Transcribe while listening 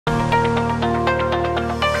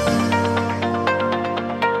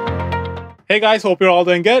Hey guys, hope you're all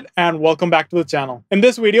doing good and welcome back to the channel. In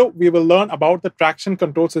this video, we will learn about the traction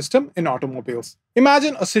control system in automobiles.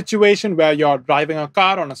 Imagine a situation where you're driving a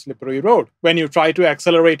car on a slippery road. When you try to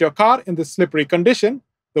accelerate your car in this slippery condition,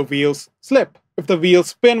 the wheels slip. If the wheels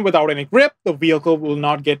spin without any grip, the vehicle will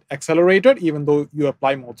not get accelerated even though you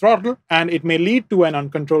apply more throttle, and it may lead to an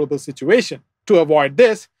uncontrollable situation. To avoid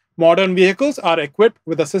this, modern vehicles are equipped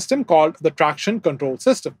with a system called the traction control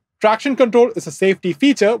system. Traction control is a safety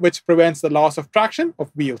feature which prevents the loss of traction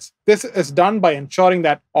of wheels. This is done by ensuring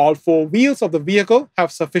that all four wheels of the vehicle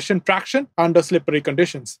have sufficient traction under slippery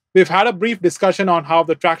conditions. We've had a brief discussion on how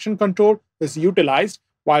the traction control is utilized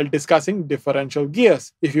while discussing differential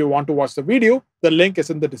gears. If you want to watch the video, the link is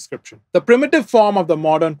in the description. The primitive form of the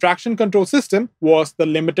modern traction control system was the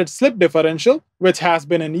limited slip differential, which has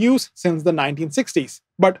been in use since the 1960s.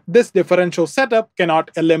 But this differential setup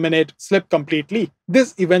cannot eliminate slip completely.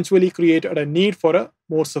 This eventually created a need for a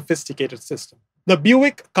more sophisticated system. The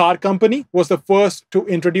Buick car company was the first to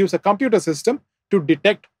introduce a computer system to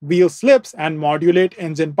detect wheel slips and modulate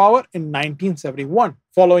engine power in 1971.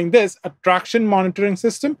 Following this, a traction monitoring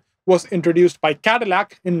system was introduced by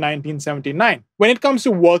Cadillac in 1979. When it comes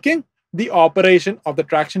to working, the operation of the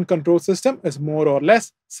traction control system is more or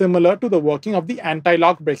less similar to the working of the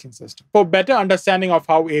anti-lock braking system. For better understanding of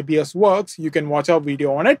how ABS works, you can watch our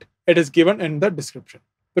video on it. It is given in the description.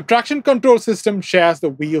 The traction control system shares the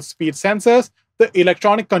wheel speed sensors, the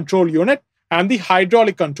electronic control unit, and the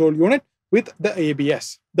hydraulic control unit with the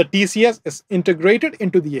ABS. The TCS is integrated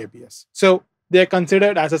into the ABS. So they are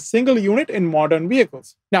considered as a single unit in modern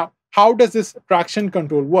vehicles. Now, how does this traction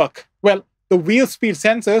control work? Well, the wheel speed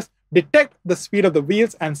sensors detect the speed of the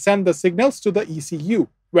wheels and send the signals to the ECU.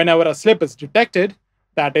 Whenever a slip is detected,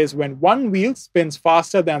 that is when one wheel spins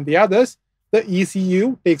faster than the others, the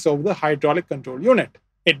ECU takes over the hydraulic control unit.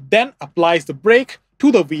 It then applies the brake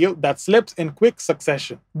to the wheel that slips in quick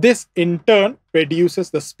succession. This in turn reduces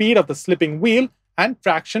the speed of the slipping wheel and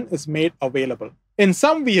traction is made available. In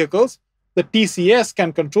some vehicles, the TCS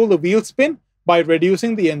can control the wheel spin by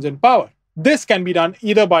reducing the engine power. This can be done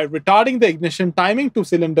either by retarding the ignition timing to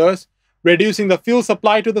cylinders, reducing the fuel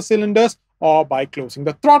supply to the cylinders, or by closing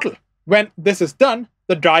the throttle. When this is done,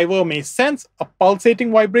 the driver may sense a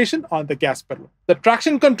pulsating vibration on the gas pedal. The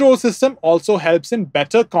traction control system also helps in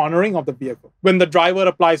better cornering of the vehicle. When the driver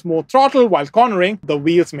applies more throttle while cornering, the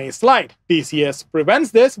wheels may slide. TCS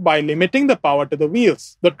prevents this by limiting the power to the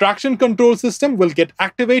wheels. The traction control system will get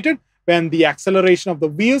activated when the acceleration of the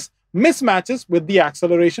wheels mismatches with the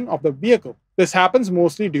acceleration of the vehicle. This happens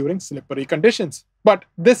mostly during slippery conditions. But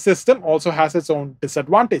this system also has its own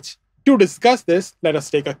disadvantage. To discuss this, let us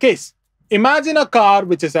take a case. Imagine a car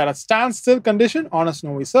which is at a standstill condition on a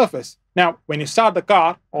snowy surface. Now, when you start the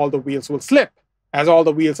car, all the wheels will slip. As all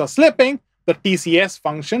the wheels are slipping, the TCS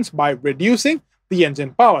functions by reducing the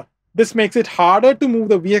engine power. This makes it harder to move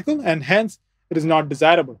the vehicle and hence it is not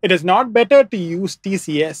desirable. It is not better to use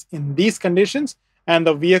TCS in these conditions, and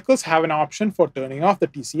the vehicles have an option for turning off the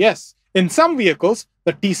TCS. In some vehicles,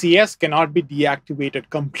 the TCS cannot be deactivated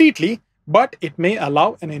completely, but it may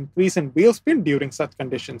allow an increase in wheel spin during such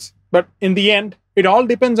conditions. But in the end, it all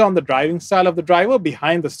depends on the driving style of the driver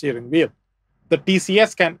behind the steering wheel. The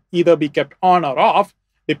TCS can either be kept on or off,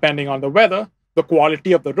 depending on the weather, the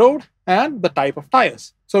quality of the road, and the type of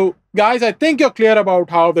tires. So guys, I think you're clear about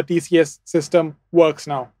how the TCS system works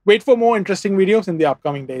now. Wait for more interesting videos in the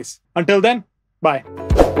upcoming days. Until then, bye.